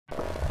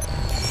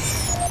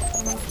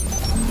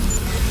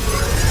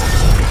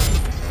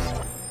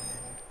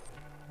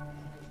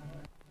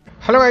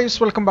Hello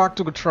guys, welcome back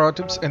to Cloud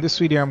Tips. In this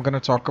video I'm going to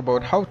talk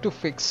about how to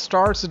fix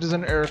star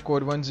citizen error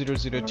code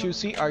 1002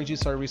 CIG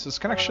Services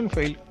Connection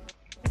Failed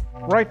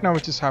right now,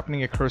 which is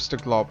happening across the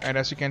globe. And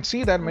as you can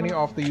see that many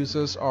of the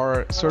users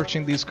are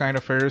searching these kind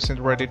of errors in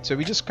Reddit, so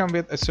we just come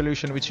with a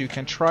solution which you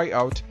can try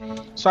out.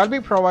 So I'll be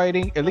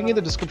providing a link in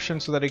the description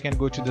so that you can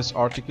go to this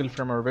article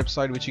from our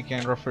website, which you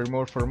can refer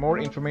more for more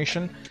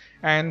information.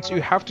 And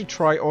you have to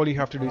try, all you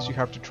have to do is you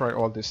have to try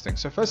all these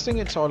things. So first thing,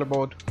 it's all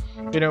about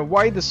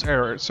why this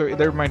error. So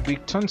there might be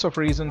tons of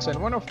reasons,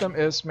 and one of them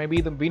is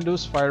maybe the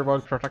Windows firewall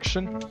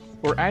protection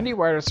or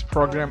antivirus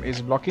program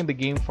is blocking the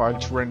game file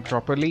to run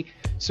properly.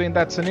 So in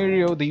that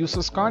scenario, the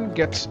users can't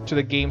get to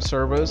the game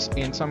servers.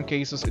 In some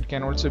cases, it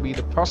can also be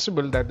the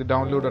possible that the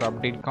download or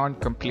update can't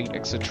complete,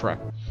 etc.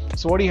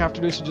 So what you have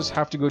to do is you just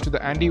have to go to the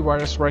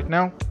antivirus right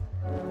now,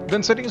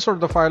 then settings for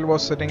the firewall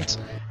settings,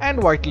 and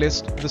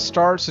whitelist the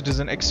star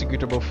citizen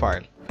executable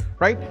file.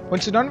 Right,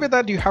 once you're done with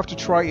that, you have to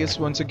try is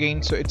once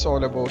again. So it's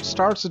all about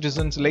Star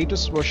Citizen's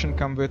latest version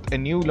come with a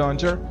new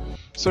launcher.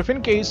 So if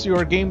in case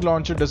your game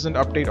launcher doesn't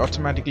update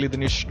automatically,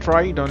 then you should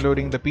try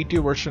downloading the PT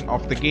version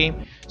of the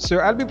game. So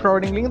I'll be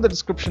providing link in the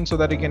description so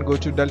that you can go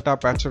to Delta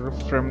Patcher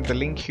from the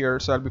link here.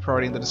 So I'll be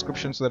providing the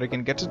description so that you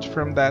can get it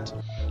from that.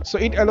 So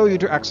it allows you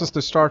to access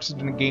the Star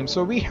Citizen game.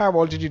 So we have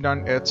already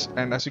done it,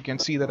 and as you can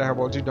see that I have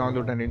already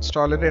downloaded and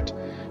installed it.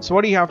 So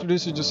what you have to do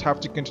is you just have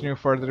to continue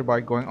further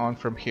by going on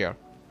from here.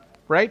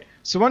 Right,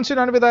 so once you're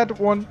done with that,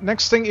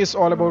 next thing is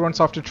all about, once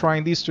after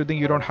trying these two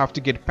things, you don't have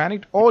to get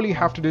panicked. All you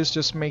have to do is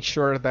just make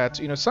sure that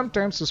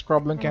sometimes this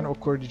problem can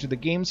occur due to the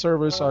game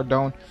servers are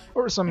down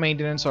or some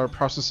maintenance or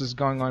processes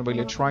going on while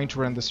you're trying to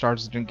run the Star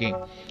Citizen game.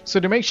 So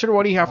to make sure,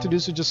 what you have to do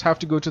is you just have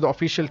to go to the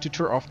official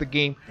Twitter of the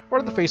game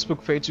or the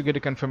Facebook page to get a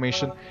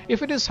confirmation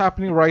if it is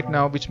happening right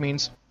now, which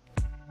means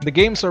the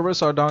game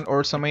servers are down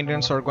or some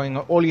maintenance are going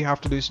on. All you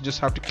have to do is you just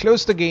have to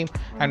close the game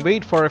and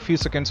wait for a few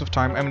seconds of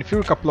time. I mean,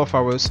 a couple of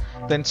hours,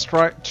 then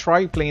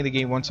try playing the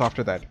game once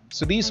after that.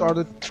 So these are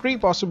the three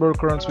possible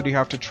workarounds that you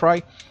have to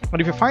try.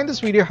 And if you find this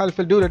video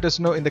helpful, do let us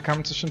know in the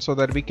comment section so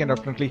that we can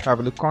definitely have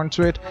a look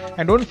onto it.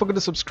 And don't forget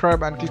to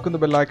subscribe and click on the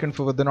bell icon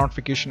for the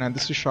notification. And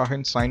this is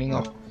Shahin signing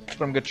off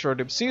from Get Your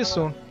Tips. See you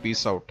soon.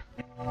 Peace out.